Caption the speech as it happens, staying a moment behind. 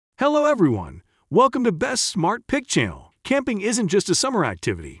Hello everyone! Welcome to Best Smart Pick Channel. Camping isn't just a summer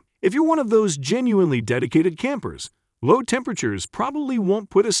activity. If you're one of those genuinely dedicated campers, low temperatures probably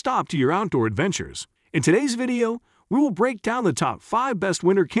won't put a stop to your outdoor adventures. In today's video, we will break down the top 5 best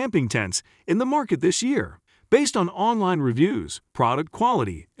winter camping tents in the market this year, based on online reviews, product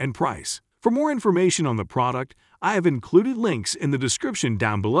quality, and price. For more information on the product, I have included links in the description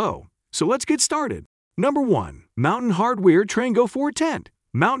down below. So let's get started. Number 1. Mountain Hardwear Trango 4 Tent.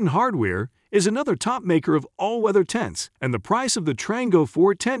 Mountain Hardwear is another top maker of all-weather tents, and the price of the Trango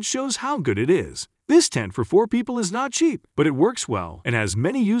 4 tent shows how good it is. This tent for 4 people is not cheap, but it works well and has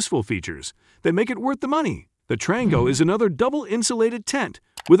many useful features that make it worth the money. The Trango is another double-insulated tent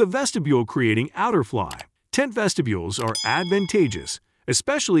with a vestibule creating outer fly. Tent vestibules are advantageous,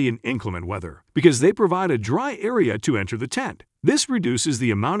 especially in inclement weather, because they provide a dry area to enter the tent. This reduces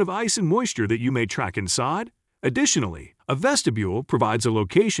the amount of ice and moisture that you may track inside. Additionally, a vestibule provides a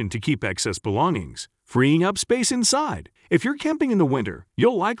location to keep excess belongings, freeing up space inside. If you're camping in the winter,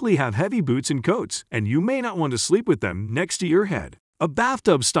 you'll likely have heavy boots and coats, and you may not want to sleep with them next to your head. A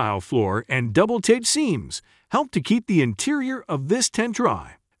bathtub-style floor and double-taped seams help to keep the interior of this tent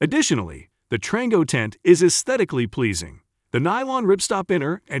dry. Additionally, the Trango tent is aesthetically pleasing. The nylon ripstop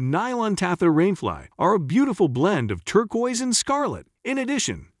inner and nylon taffeta rainfly are a beautiful blend of turquoise and scarlet. In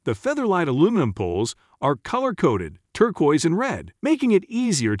addition, the FirstLight aluminum poles are color-coded, turquoise and red, making it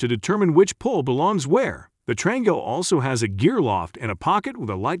easier to determine which pole belongs where. The Trango also has a gear loft and a pocket with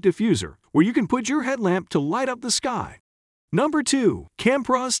a light diffuser, where you can put your headlamp to light up the sky. Number 2.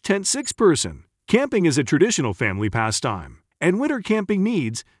 Campros Tent 6-Person. Camping is a traditional family pastime, and winter camping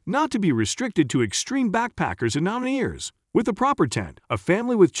needs not to be restricted to extreme backpackers and mountaineers. With a proper tent, a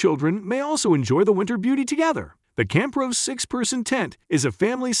family with children may also enjoy the winter beauty together. The Campros 6-Person tent is a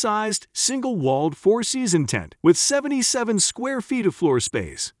family-sized, single-walled 4-season tent with 77 square feet of floor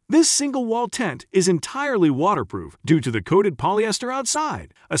space. This single-wall tent is entirely waterproof due to the coated polyester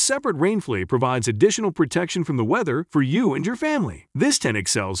outside. A separate rainfly provides additional protection from the weather for you and your family. This tent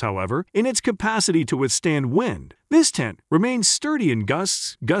excels, however, in its capacity to withstand wind. This tent remains sturdy in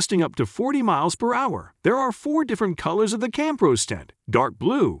gusts, gusting up to 40 miles per hour. There are 4 different colors of the Campros tent: dark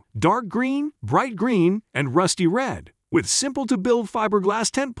blue, dark green, bright green, and rusty red. With simple-to-build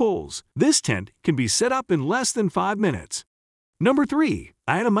fiberglass tent poles, this tent can be set up in less than 5 minutes. Number 3.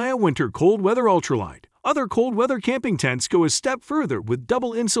 Ayanamaya Winter Cold Weather Ultralight. Other cold weather camping tents go a step further with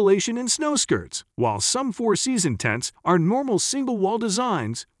double insulation and snow skirts, while some 4-season tents are normal single-wall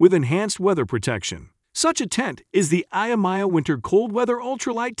designs with enhanced weather protection. Such a tent is the Ayanamaya Winter Cold Weather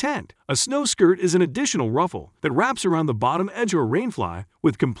Ultralight tent. A snow skirt is an additional ruffle that wraps around the bottom edge or rainfly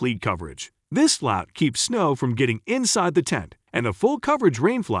with complete coverage. This slat keeps snow from getting inside the tent, and the full coverage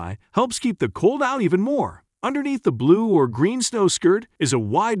rainfly helps keep the cold out even more. Underneath the blue or green snow skirt is a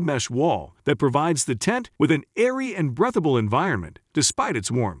wide mesh wall that provides the tent with an airy and breathable environment despite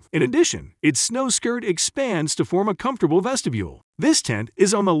its warmth. In addition, its snow skirt expands to form a comfortable vestibule. This tent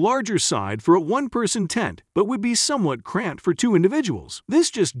is on the larger side for a 1-person tent, but would be somewhat cramped for 2 individuals.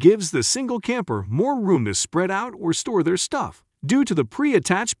 This just gives the single camper more room to spread out or store their stuff. Due to the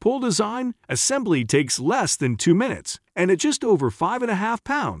pre-attached pole design, assembly takes less than 2 minutes, and at just over 5.5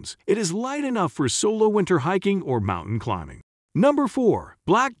 pounds, it is light enough for solo winter hiking or mountain climbing. Number 4.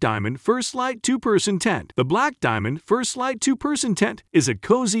 Black Diamond FirstLight 2-Person Tent. The Black Diamond FirstLight 2-Person Tent is a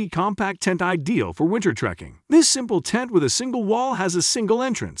cozy, compact tent ideal for winter trekking. This simple tent with a single wall has a single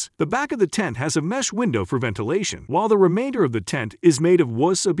entrance. The back of the tent has a mesh window for ventilation, while the remainder of the tent is made of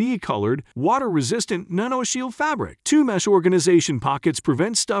wasabi-colored, water-resistant nano-shield fabric. 2 mesh organization pockets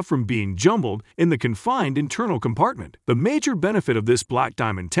prevent stuff from being jumbled in the confined internal compartment. The major benefit of this Black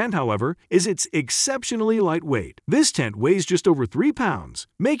Diamond tent, however, is its exceptionally lightweight. This tent weighs just over 3 pounds,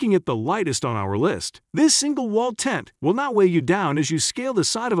 making it the lightest on our list. This single-wall tent will not weigh you down as you scale the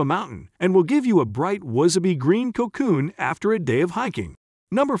side of a mountain and will give you a bright wasabi green cocoon after a day of hiking.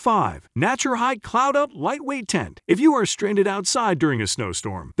 Number 5. Naturehike Cloud Up Lightweight Tent. If you are stranded outside during a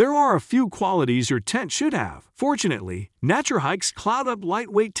snowstorm, there are a few qualities your tent should have. Fortunately, Naturehike's Cloud Up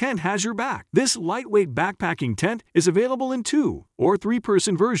Lightweight Tent has your back. This lightweight backpacking tent is available in 2- or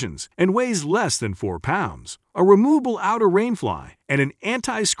 3-person versions and weighs less than 4 pounds. A removable outer rainfly and an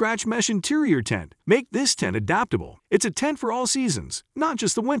anti-scratch mesh interior tent make this tent adaptable. It's a tent for all seasons, not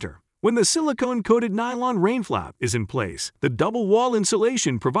just the winter. When the silicone-coated nylon rain flap is in place, the double-wall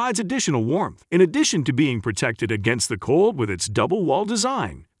insulation provides additional warmth, in addition to being protected against the cold with its double-wall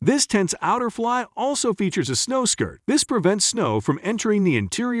design. This tent's outer fly also features a snow skirt. This prevents snow from entering the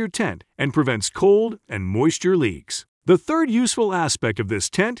interior tent and prevents cold and moisture leaks. The third useful aspect of this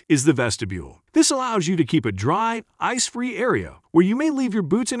tent is the vestibule. This allows you to keep a dry, ice-free area where you may leave your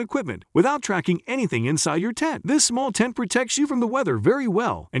boots and equipment without tracking anything inside your tent. This small tent protects you from the weather very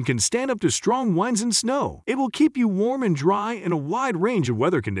well and can stand up to strong winds and snow. It will keep you warm and dry in a wide range of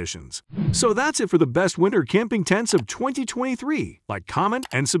weather conditions. So that's it for the best winter camping tents of 2023. Like, comment,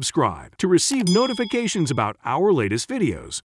 and subscribe to receive notifications about our latest videos.